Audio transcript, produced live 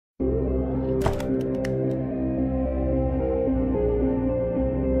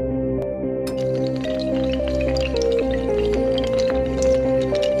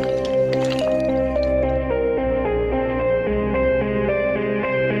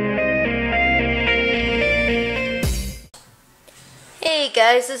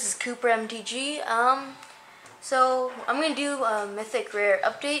guys, this is Cooper MTG. So I'm gonna do a Mythic Rare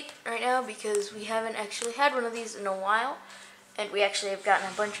update right now because we haven't actually had one of these in a while, and we actually have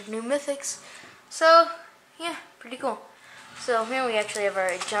gotten a bunch of new Mythics. So yeah, pretty cool. So here we actually have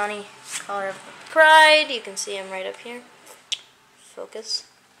our Johnny Collar of Pride. You can see him right up here. Focus.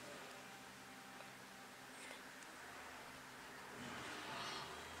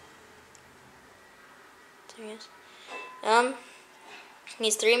 There he is.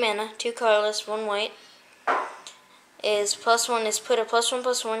 He's 3 mana, 2 colorless, 1 white. His +1 is put a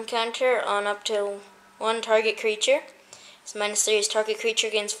 +1/+1 counter on up to 1 target creature. His -3 is target creature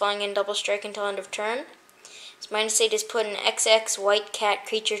gains flying and double strike until end of turn. His -8 is put an XX white cat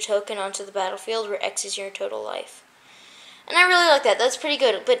creature token onto the battlefield where X is your total life. And I really like that. That's pretty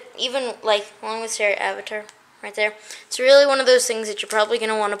good. But even like along with Sarah Avatar right there, it's really one of those things that you're probably going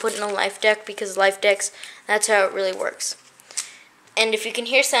to want to put in a life deck because life decks, that's how it really works. And if you can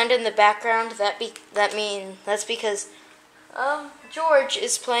hear sound in the background, that's because George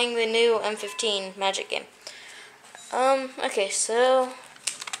is playing the new M15 Magic game. Okay, so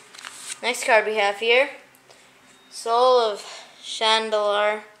next card we have here, Soul of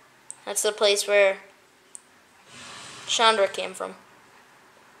Chandalar. That's the place where Chandra came from,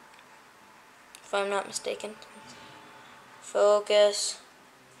 if I'm not mistaken. Focus.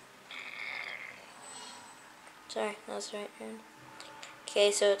 Sorry, that's the right hand. Okay,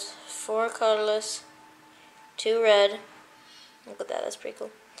 so it's 4 colorless, 2 red. Look at that, that's pretty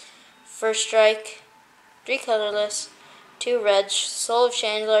cool. First strike, 3 colorless, 2 red. Soul of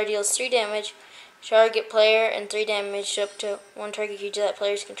Chandler deals 3 damage, target player, and 3 damage up to 1 target creature that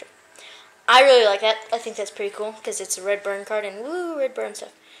player's control. I really like that. I think that's pretty cool because it's a red burn card and woo, red burn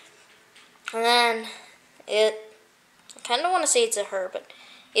stuff. And then I kind of want to say it's a her, but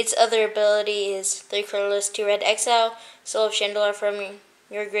its other ability is 3 colorless, 2 red. Exile Soul of Chandler from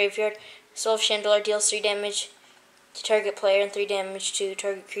your graveyard. Soul of Chandler deals 3 damage to target player and 3 damage to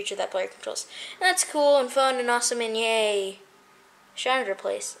target creature that player controls. And that's cool and fun and awesome and yay. Chandra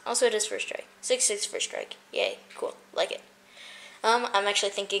place. Also it is first strike. 6/6 first strike. Yay. Cool. Like it. I'm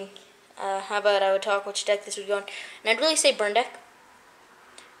actually thinking, how about I would talk which deck this would go on. And I'd really say burn deck.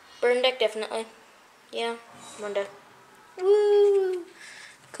 Burn deck definitely. Yeah, burn deck. Woo!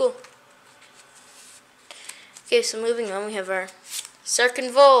 Cool. Okay, so moving on, we have our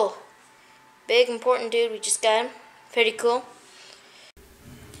Sarkin-Vol. Big, important dude, we just got him. Pretty cool.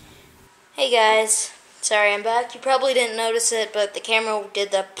 Hey guys, sorry I'm back. You probably didn't notice it, but the camera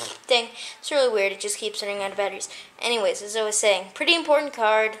did the thing. It's really weird, it just keeps running out of batteries. Anyways, as I was saying, pretty important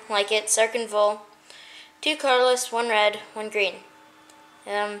card, like it, Sarkin-Vol. 2 colorless, 1 red, 1 green.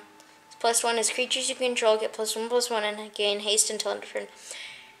 +1 is creatures you control get +1/+1 and gain haste until end of turn.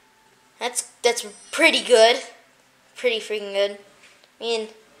 That's pretty good. Pretty freaking good. I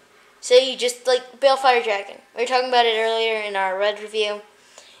mean, say you just like Balefire Dragon. We were talking about it earlier in our red review.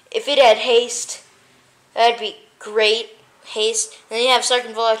 If it had haste, that'd be great. Haste. And then you have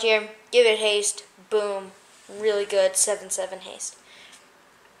Sarkin-Vol out here. Give it haste. Boom. Really good. 7/7 haste.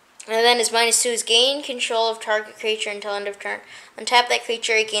 And then his -2 is gain control of target creature until end of turn. Untap that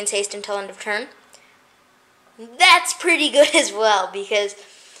creature, it gains haste until end of turn. That's pretty good as well, because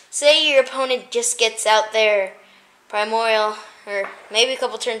say your opponent just gets out there Primordial, or maybe a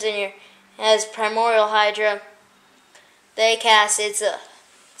couple turns in here, has Primordial Hydra. They cast, it's a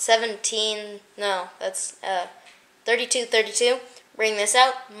 32. Bring this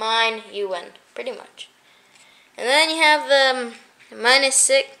out, mine, you win, pretty much. And then you have the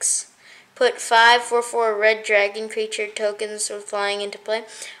 -6, put 5/4/4 red dragon creature tokens with flying into play.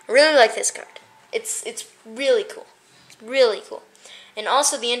 I really like this card. It's really cool. It's really cool. And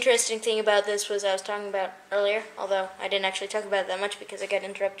also the interesting thing about this was I was talking about earlier, although I didn't actually talk about it that much because I got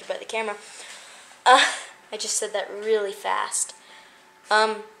interrupted by the camera. I just said that really fast.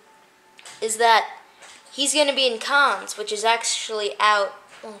 Is that he's going to be in Cons, which is actually out.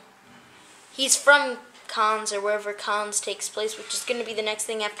 He's from Cons or wherever Cons takes place, which is going to be the next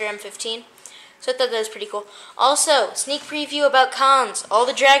thing after M15. So I thought that was pretty cool. Also, sneak preview about Cons. All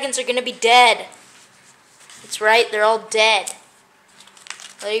the dragons are going to be dead. That's right, they're all dead.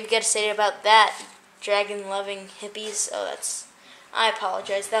 What do you got to say about that, dragon-loving hippies? Oh, I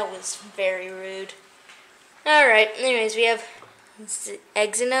apologize. That was very rude. Alright, anyways, we have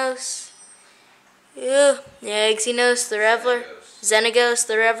Exynos. Yeah, Exynos the Reveler. Xenagos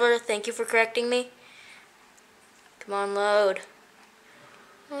the Reveler. Thank you for correcting me. Come on, load.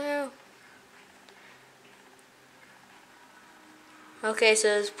 Okay,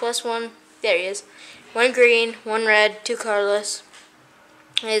 so it's +1. There he is. 1 green, 1 red, 2 colorless.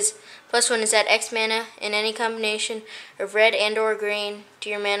 His +1 is add X mana in any combination of red and or green to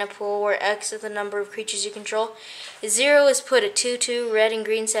your mana pool, where X is the number of creatures you control. If 0 is put a 2/2 red and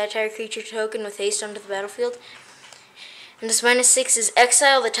green satire creature token with haste onto the battlefield. And this -6 is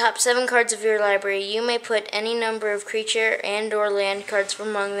exile the top 7 cards of your library. You may put any number of creature and or land cards from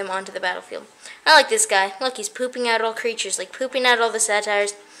among them onto the battlefield. I like this guy. Look, he's pooping out all creatures, like pooping out all the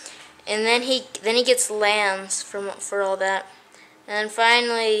satires. And then he gets lands for all that. And then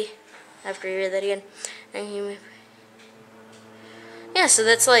finally, after you read that again, yeah, so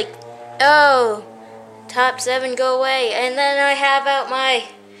that's like, oh, top 7 go away. And then I have out my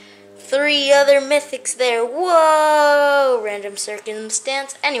 3 other mythics there. Whoa! Random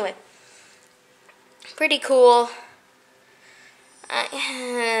circumstance. Anyway, pretty cool.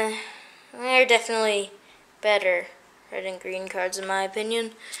 They're definitely better red and green cards in my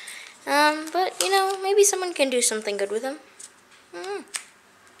opinion. But, you know, maybe someone can do something good with them.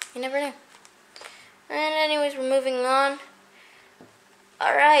 You never know. And anyways, we're moving on.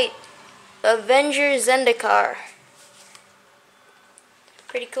 Alright. Avenger Zendikar.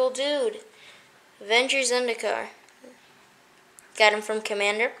 Pretty cool dude. Avenger Zendikar. Got him from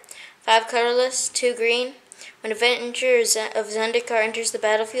Commander. 5 colorless, 2 green. When Avenger of Zendikar enters the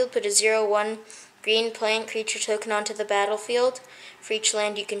battlefield, put a 0/1 green plant creature token onto the battlefield for each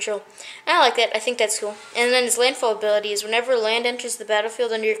land you control. I like that. I think that's cool. And then his landfall ability is whenever land enters the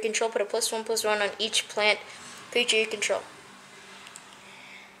battlefield under your control, put a +1/+1 on each plant creature you control.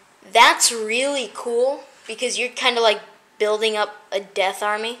 That's really cool because you're kind of like building up a death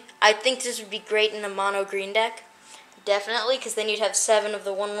army. I think this would be great in a mono green deck. Definitely, because then you'd have 7 of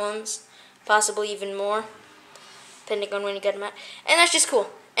the 1/1s, possibly even more, depending on when you get them out. And that's just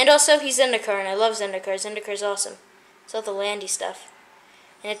cool. And also, he's Zendikar, and I love Zendikar. Zendikar's awesome. It's all the landy stuff.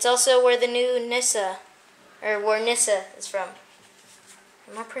 And it's also where the new Nissa, or where Nissa is from.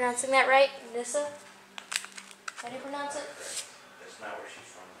 Am I pronouncing that right? Nissa? How do you pronounce it? That's not where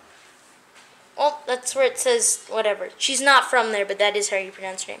she's from. Well, that's where it says whatever. She's not from there, but that is how you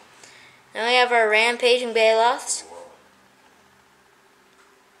pronounce her name. Now we have our Rampaging Baloths.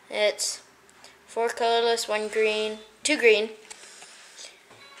 It's 4 colorless, 1 green, 2 green.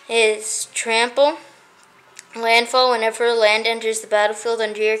 Is Trample. Landfall. Whenever a land enters the battlefield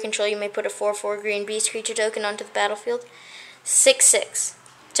under your control, you may put a 4/4 green beast creature token onto the battlefield. 6/6.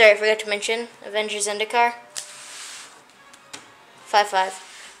 Sorry, I forgot to mention Avenger Zendikar. 5/5.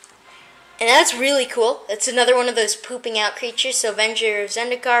 And that's really cool. It's another one of those pooping out creatures. So Avenger of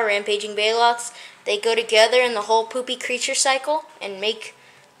Zendikar, Rampaging Baloths, they go together in the whole poopy creature cycle and make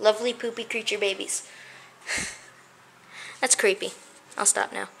lovely poopy creature babies. That's creepy. I'll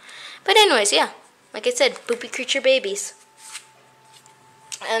stop now. But anyways, yeah. Like I said, poopy creature babies.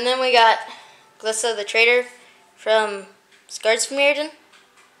 And then we got Glissa the Trader from Scars of Mirrodin.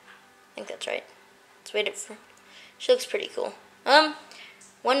 I think that's right. Let's wait it for. She looks pretty cool.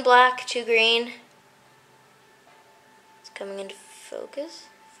 1 black, 2 green. It's coming into focus.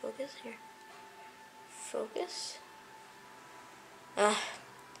 Focus here. Focus.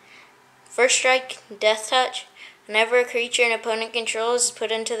 First strike, Death Touch. Whenever a creature an opponent controls is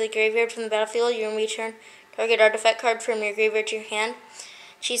put into the graveyard from the battlefield, you return target artifact card from your graveyard to your hand.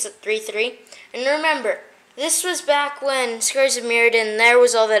 She's at 3/3. And remember, this was back when Scars of Mirrodin, there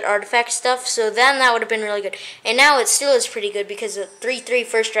was all that artifact stuff, so then that would have been really good. And now it still is pretty good because of 3/3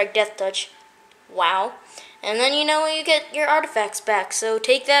 first strike Death Touch. Wow. And then you know you get your artifacts back. So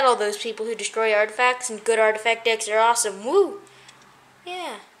take that, all those people who destroy artifacts, and good artifact decks are awesome. Woo!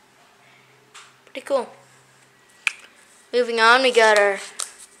 Yeah. Pretty cool. Moving on, we got our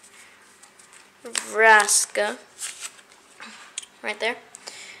Vraska right there.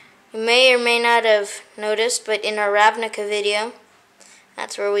 You may or may not have noticed, but in our Ravnica video,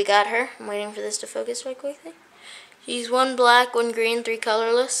 that's where we got her. I'm waiting for this to focus right quickly. She's 1 black, 1 green, 3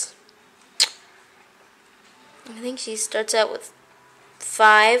 colorless. I think she starts out with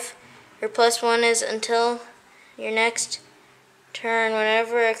 5. Her +1 is until your next turn,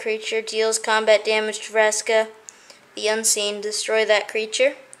 whenever a creature deals combat damage to Vraska, the Unseen, destroy that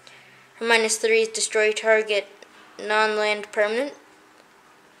creature. Her -3 is destroy target non-land permanent.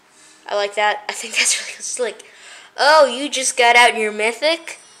 I like that. I think that's really slick. Oh, you just got out your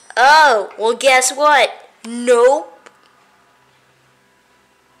Mythic? Oh, well guess what? Nope.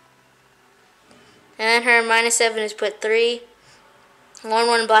 And her -7 is put 3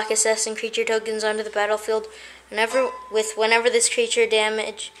 1/1 black assassin creature tokens onto the battlefield. Whenever this creature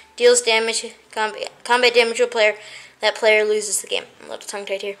deals damage, combat damage to a player, that player loses the game. I'm a little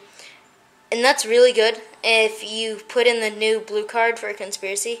tongue-tied here. And that's really good if you put in the new blue card for a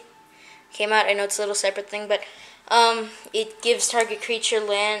Conspiracy. Came out, I know it's a little separate thing, but it gives target creature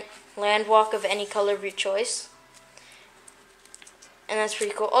land land walk of any color of your choice. And that's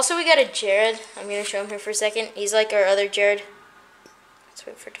pretty cool. Also, we got a Jared. I'm going to show him here for a second. He's like our other Jared. Let's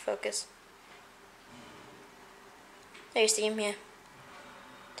wait for it to focus. There you see him, yeah.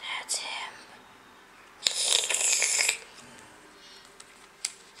 That's him.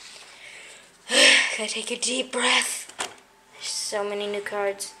 Gotta take a deep breath. There's so many new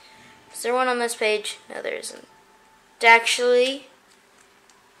cards. Is there one on this page? No, there isn't. Actually,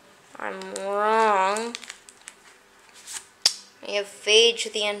 I'm wrong. We have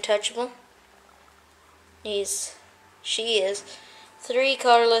Phage the Untouchable. She is 3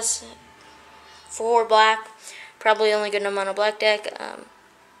 colorless, 4 black. Probably only good in a mono black deck.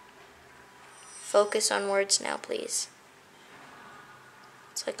 Focus on words now, please.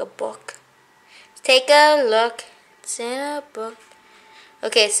 It's like a book. Take a look. It's in a book.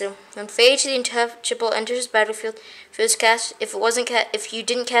 Okay, so when Phage the Untouchable enters the battlefield, if you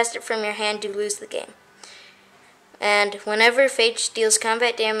didn't cast it from your hand, you lose the game. And whenever Phage deals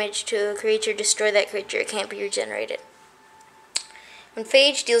combat damage to a creature, destroy that creature. It can't be regenerated. When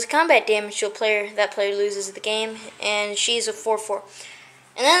Phage deals combat damage to a player, that player loses the game, and she's a 4/4.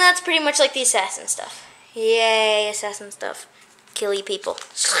 And then that's pretty much like the assassin stuff. Yay, assassin stuff. Killy people.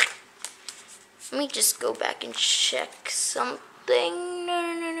 Let me just go back and check something.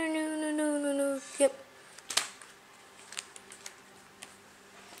 No. Yep.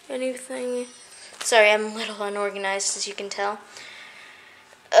 Anything? Sorry, I'm a little unorganized, as you can tell.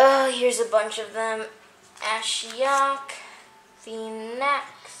 Here's a bunch of them. Ashiok,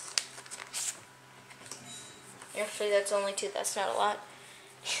 Phoenix. Actually, that's only 2. That's not a lot.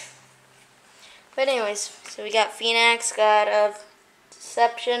 But anyways, so we got Phoenix, God of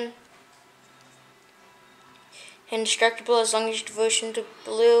Deception. Indestructible as long as your devotion to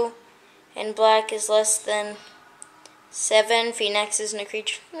blue and black is less than 7. Phoenix isn't a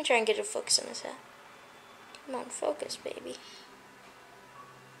creature. Let me try and get a focus on his head. Come on, focus, baby.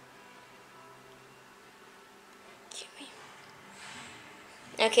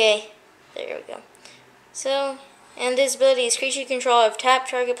 Okay, there we go. So, and his ability is creature control of tap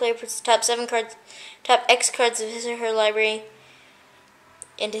target player puts the top 7 cards, top X cards of his or her library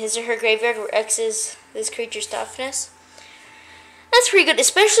into his or her graveyard, where X is this creature's toughness. That's pretty good,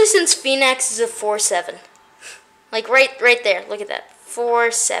 especially since Phoenix is a 4/7. Like right there, look at that,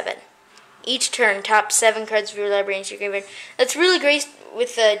 4/7. Each turn, top 7 cards of your library into your graveyard. That's really great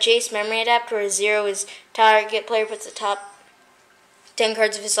with the Jace memory adapter, where 0 is target player puts the top 10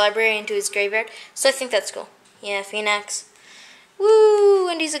 cards of his library into his graveyard. So I think that's cool. Yeah, Phoenix. Woo!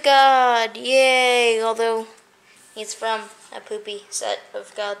 And he's a god. Yay! Although he's from a poopy set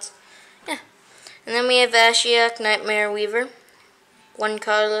of gods. Yeah. And then we have Ashiok, Nightmare Weaver. 1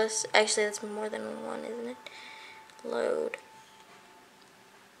 colorless. Actually, that's more than 1, isn't it? Load.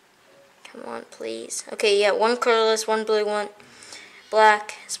 Come on, please. Okay, yeah, 1 colorless, 1 blue, 1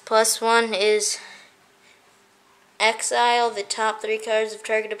 black. His +1 is exile the top 3 cards of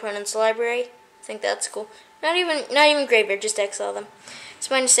target opponent's library. I think that's cool. Not even graveyard, just exile them. His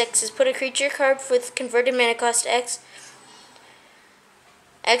 -6 is put a creature card with converted mana cost X,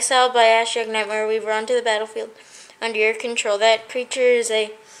 exiled by Ashiok Nightmare Weaver onto the battlefield under your control. That creature is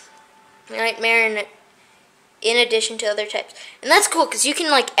a nightmare in addition to other types. And that's cool because you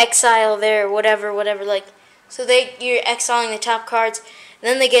can like exile their whatever, like, so you're exiling the top cards, and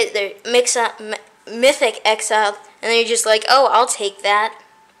then they get their Mythic exiled, and then you're just like, oh, I'll take that.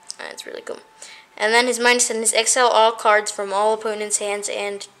 That's really cool. And then his -10 is exile all cards from all opponents' hands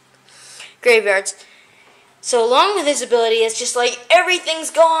and graveyards. So along with his ability, it's just like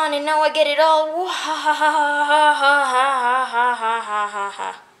everything's gone, and now I get it all.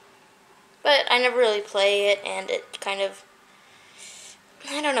 But I never really play it, and it kind of,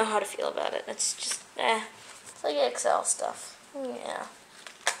 I don't know how to feel about it. It's just, it's like Excel stuff. Yeah,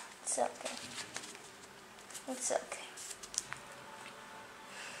 it's okay. It's okay.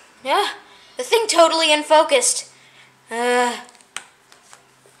 Yeah, the thing totally unfocused. Why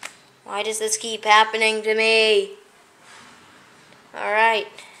does this keep happening to me? Alright.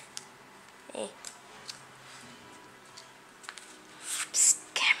 Hey. Psst,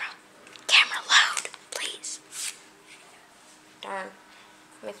 camera loud, please. Darn.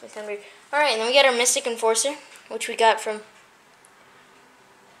 Makes me sound weird. Alright, and then we got our Mystic Enforcer, which we got from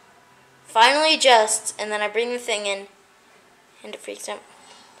Finally Adjusts, and then I bring the thing in, and it freaks out.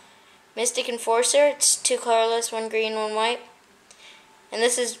 Mystic Enforcer, it's 2 colorless, 1 green, 1 white. And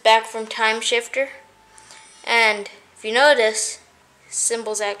this is back from Time Shifter. And if you notice, his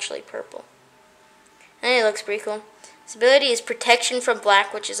symbol's actually purple. And it looks pretty cool. His ability is protection from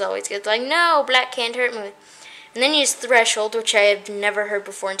black, which is always good. Like, no, black can't hurt me. And then you use Threshold, which I have never heard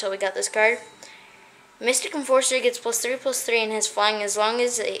before until we got this card. Mystic Enforcer gets +3/+3 and has flying as long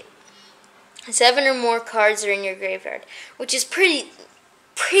as 7 or more cards are in your graveyard, which is pretty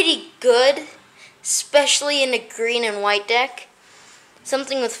good, especially in a green and white deck.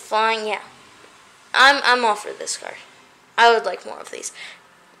 Something with flying, yeah. I'm all for this card. I would like more of these.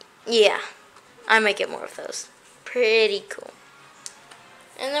 Yeah, I might get more of those. Pretty cool.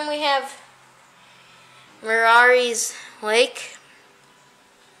 And then we have Mirari's Lake.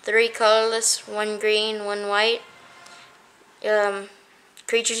 3 colorless, 1 green, 1 white.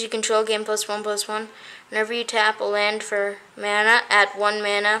 Creatures you control gain +1/+1. Whenever you tap a land for mana, add 1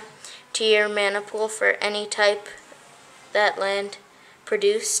 mana to your mana pool for any type that land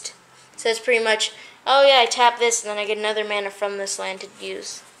produced. So it's pretty much, oh yeah, I tap this and then I get another mana from this land to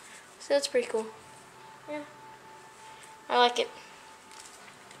use. So that's pretty cool. Yeah, I like it.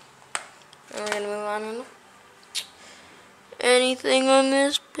 And we're going to move on. Anything on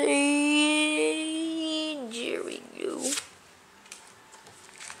this page? Here we go.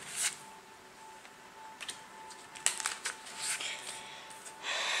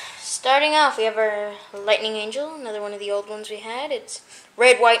 Starting off, we have our Lightning Angel, another one of the old ones we had. It's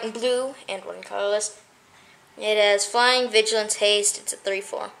red, white, and blue, and 1 colorless. It has flying, vigilance, haste. It's a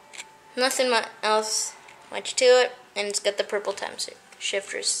 3/4. Nothing else much to it, and it's got the purple time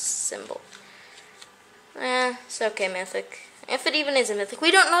shifter symbol. It's okay, Mythic. If it even is a Mythic.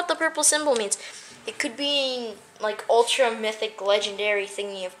 We don't know what the purple symbol means. It could be like ultra mythic legendary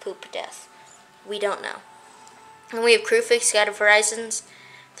thingy of poop death. We don't know. And we have Crewfix, Scattered Horizons.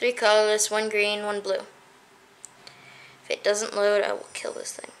 3 colorless, 1 green, 1 blue. If it doesn't load, I will kill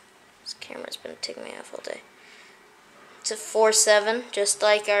this thing. This camera's been taking me off all day. It's a 4/7, just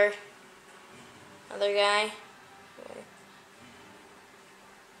like our other guy.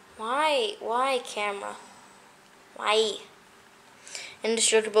 Why camera? Why?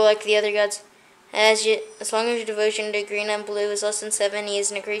 Indestructible like the other gods. As long as your devotion to green and blue is less than 7, he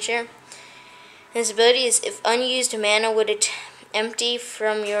isn't a creature. His ability is, if unused mana would empty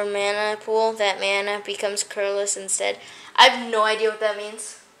from your mana pool, that mana becomes colorless instead. I have no idea what that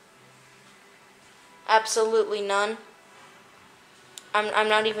means. Absolutely none. I'm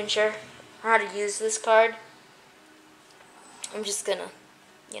not even sure how to use this card. I'm just gonna,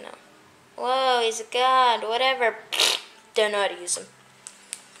 whoa, he's a god, whatever. Don't know how to use him.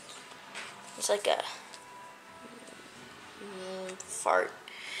 It's like a fart.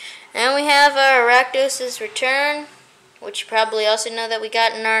 And we have our Rakdos' Return, which you probably also know that we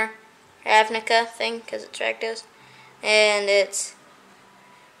got in our Ravnica thing, because it's Rakdos. And it's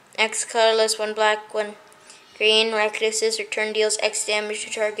X colorless, 1 black, 1 green. Rakdos' Return deals X damage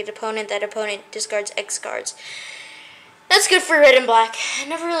to target opponent. That opponent discards X cards. That's good for red and black. I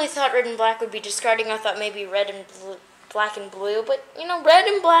never really thought red and black would be discarding. I thought maybe red and blue, black and blue. But, red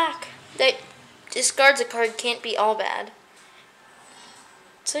and black that discards a card can't be all bad.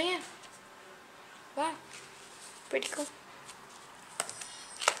 So, yeah. Wow. Pretty cool.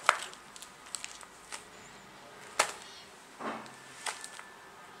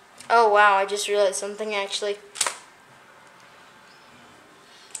 Oh, wow. I just realized something, actually.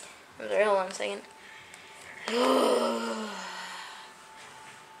 I'm sorry, hold on a second.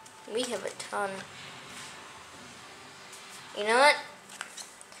 We have a ton. You know what?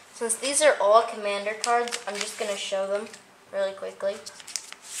 Since these are all commander cards, I'm just going to show them really quickly.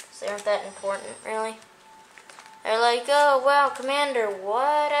 Because they aren't that important, really. They're like, oh, wow, commander,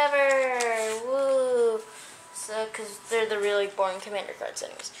 whatever, woo. So, because they're the really boring commander cards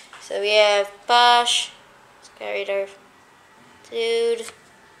anyways. So we have Bosch, Skyrider, Dude,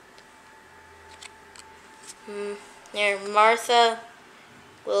 there, Martha,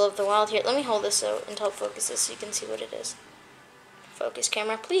 Will of the Wild. Here, let me hold this so until it focuses so you can see what it is. Focus,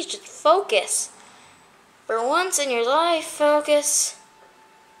 camera. Please just focus. For once in your life, focus.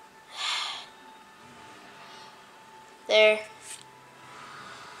 There.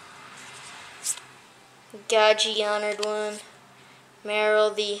 Gaji, Honored One.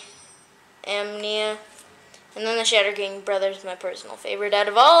 Meryl, the Amnia. And then the Shatter King Brothers, my personal favorite out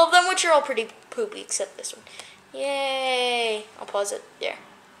of all of them, which are all pretty poopy except this one. Yay! I'll pause it. There.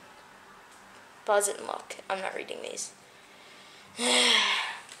 Pause it and look. I'm not reading these. They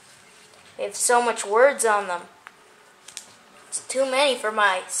have so much words on them. It's too many for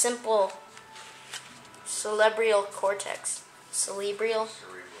my simple cerebral cortex. Cerebral?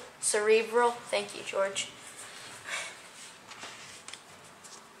 Cerebral. Thank you, George.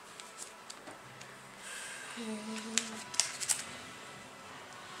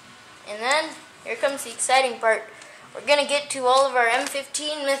 And then, here comes the exciting part. We're going to get to all of our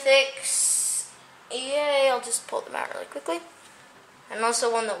M15 Mythics Yay, I'll just pull them out really quickly. And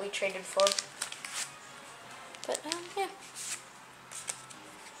also one that we traded for. But, yeah.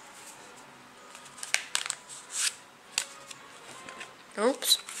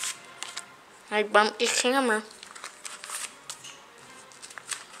 Oops. I bumped the camera.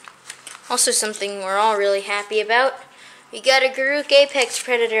 Also something we're all really happy about. We got a Garuk Apex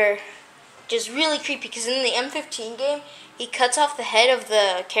Predator. Which is really creepy because in the M15 game, he cuts off the head of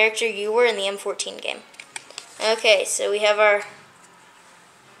the character you were in the M14 game. Okay, so we have our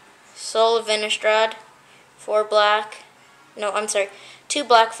Soul of Innistrad, 4 black. No, I'm sorry. 2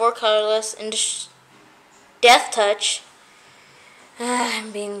 black, 4 colorless, and Death Touch.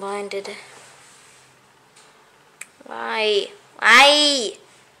 I'm being blinded. Why? Why?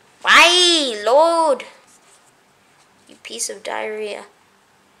 Why? Lord! You piece of diarrhea.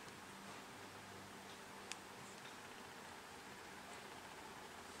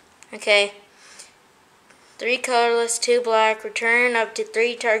 Okay. 3 colorless, 2 black. Return up to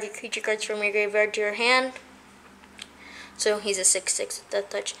 3 target creature cards from your graveyard to your hand. So he's a 6/6 with Death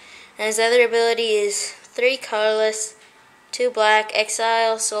Touch. And his other ability is 3 colorless, 2 black.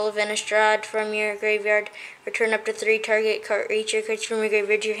 Exile Soul of Innistrad from your graveyard. Return up to 3 target creature cards from your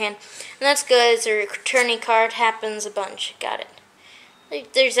graveyard to your hand. And that's good. It's a returning card. Happens a bunch. Got it.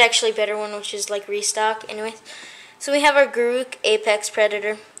 There's actually a better one, which is like restock. Anyways. So we have our Garuk Apex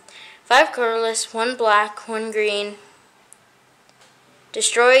Predator. 5 colorless, 1 black, 1 green.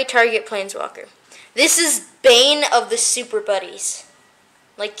 Destroy target planeswalker. This is Bane of the Super Buddies.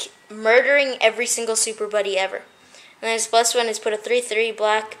 Like, murdering every single Super Buddy ever. And then his +1 is put a 3/3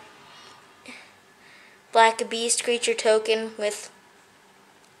 black beast creature token with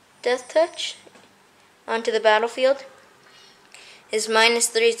Death Touch onto the battlefield. His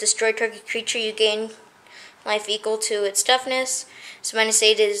 -3 is destroy target creature. You gain life equal to its toughness. So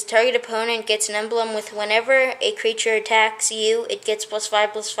 -8 is target opponent gets an emblem with whenever a creature attacks you, it gets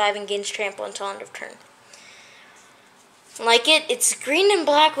 +5/+5 and gains trample until end of turn. Like it. It's green and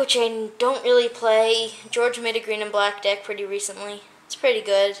black, which I don't really play. George made a green and black deck pretty recently. It's pretty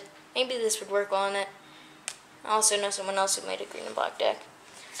good. Maybe this would work on it. I also know someone else who made a green and black deck.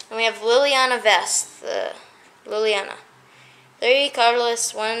 And we have Liliana Vest. Liliana. 3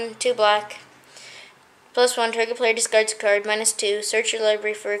 colorless, 1, 2 black. +1, target player discards a card. -2, search your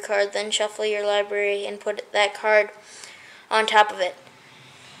library for a card, then shuffle your library and put that card on top of it.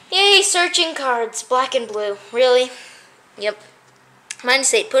 Yay, searching cards, black and blue. Really? Yep.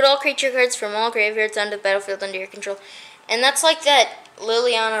 -8, put all creature cards from all graveyards onto the battlefield under your control. And that's like that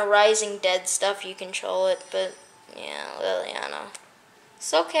Liliana Rising Dead stuff, you control it, but yeah, Liliana.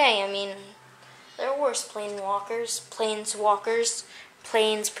 It's okay, I mean, there are worse planeswalkers, planes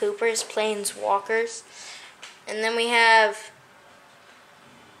poopers, planeswalkers. And then we have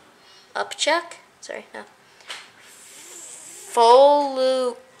Upchuck. Sorry, no.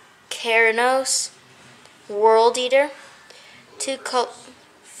 Folucaranos, World Eater. 2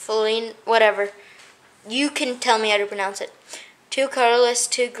 Feline, whatever. You can tell me how to pronounce it. 2 colorless,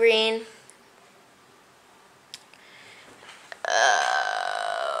 2 green.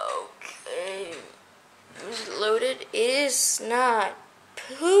 Okay. Is it loaded? It is not.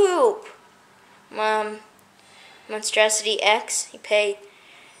 Poop. Monstrosity X. You pay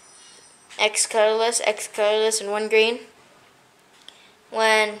X colorless, and 1 green.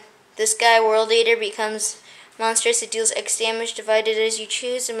 When this guy, World Eater, becomes monstrous, it deals X damage divided as you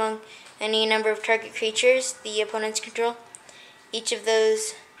choose among any number of target creatures the opponents control. Each of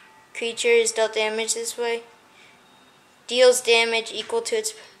those creatures dealt damage this way deals damage equal to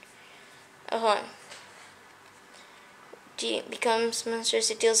its... hold on. Becomes monstrous,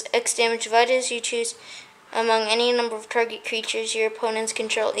 it deals X damage divided as you choose among any number of target creatures your opponents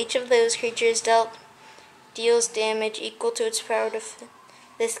control. Each of those creatures deals damage equal to its power to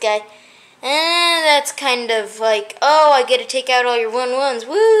this guy. And that's kind of like, oh, I get to take out all your 1/1s.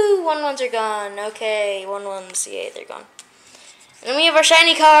 Woo! 1/1s are gone. Okay, 1/1s, yay, they're gone. And then we have our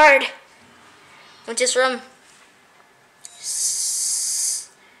shiny card, which is from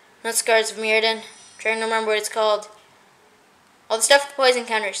Nutcards of Mirrodin. Trying to remember what it's called. All the stuff with poison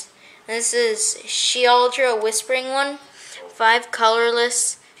counters. And this is Shealdra, Whispering one. 5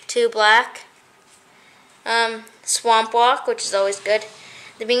 colorless, 2 black. Swamp Walk, which is always good.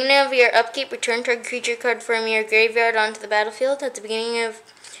 At the beginning of your upkeep, return target creature card from your graveyard onto the battlefield. At the beginning of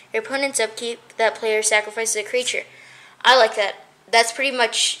your opponent's upkeep, that player sacrifices a creature. I like that. That's pretty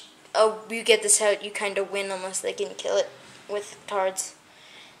much, oh, you get this out, you kind of win unless they can kill it with cards.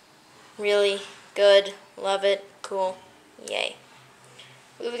 Really good. Love it. Cool. Yay.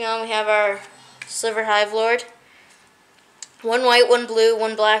 Moving on, we have our Sliver Hive Lord. 1 white, 1 blue,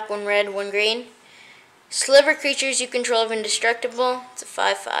 1 black, 1 red, 1 green. Sliver creatures you control are indestructible. It's a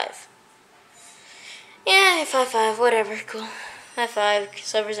 5/5. Yeah, 5/5, whatever, cool. 5/5,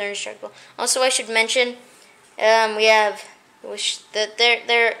 slivers are indestructible. Also, I should mention, we have,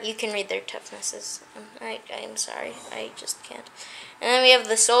 that you can read their toughnesses. I'm sorry, I just can't. And then we have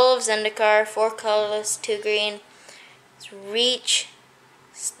the Soul of Zendikar, 4 colorless, 2 green. It's Reach,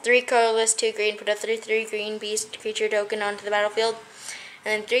 3 colorless, 2 green. Put a 3/3 green beast creature token onto the battlefield.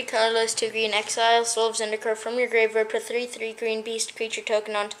 And then 3 colorless, 2 green. Exile Soul of Zendikar from your graveyard. Put a 3/3 green beast creature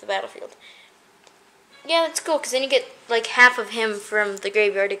token onto the battlefield. Yeah, that's cool, because then you get like half of him from the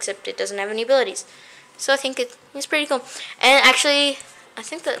graveyard, except it doesn't have any abilities. So I think it's pretty cool. And actually, I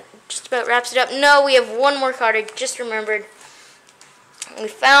think that just about wraps it up. No, we have one more card I just remembered. We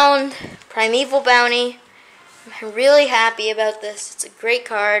found Primeval Bounty. I'm really happy about this. It's a great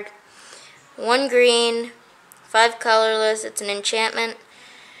card. 1 green, 5 colorless. It's an enchantment.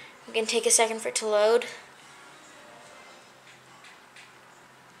 We can take a second for it to load.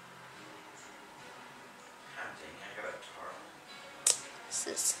 God dang, I got a tar. This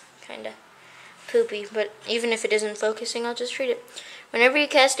is kind of poopy, but even if it isn't focusing, I'll just read it. Whenever you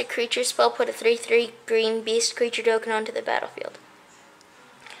cast a creature spell, put a 3/3 green beast creature token onto the battlefield.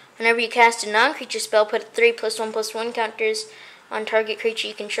 Whenever you cast a non-creature spell, put 3+1/+1 counters on target creature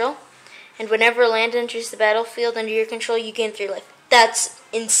you control. And whenever a land enters the battlefield under your control, you gain 3 life. That's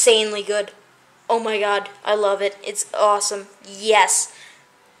insanely good. Oh my god, I love it. It's awesome. Yes.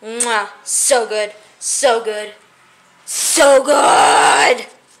 Mwah. So good. So good. So good!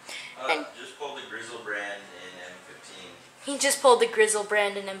 And Just pulled the Grizzle brand in M15. he just pulled the Grizzle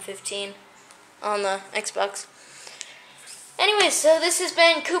brand in M15 on the Xbox. Anyways, so this has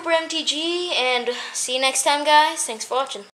been Cooper MTG, and see you next time, guys. Thanks for watching.